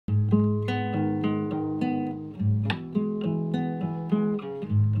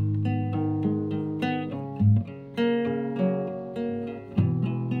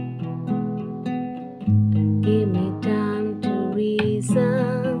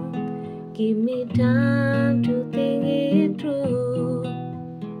Give me time to think it through.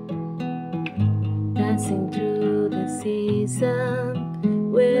 Passing through the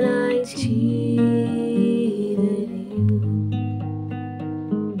season when I cheated you.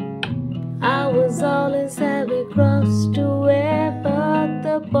 I was always heavy cross to wear, but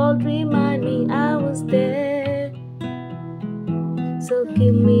the bolt remind me I was there. So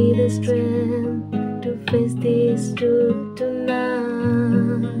give me the strength to face this truth tonight.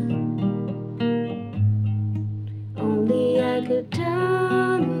 Only I could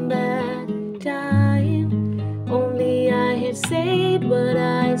turn back time. Only I had said what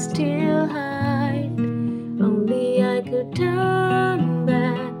I still hide. Only I could turn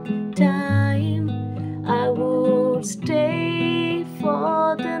back time. I would stay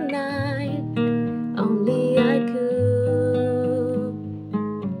for the night. Only I could.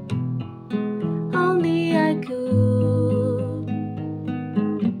 Only I could.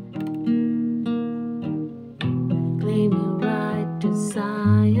 Claim your right to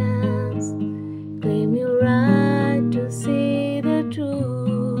science. Claim your right to see the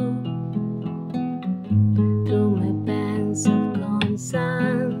truth. Through my banks of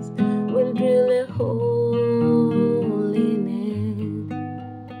conscience will drill a hole in it.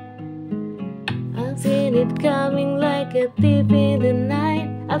 I've seen it coming like a thief in the night.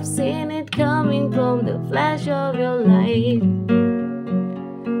 I've seen it coming from the flash of your light.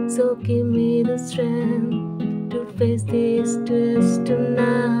 So give me the strength to face this twist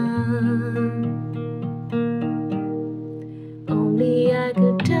tonight. Only I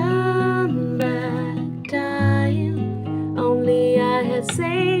could turn back time. Only I had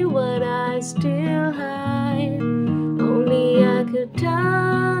say what I still hide. Only I could turn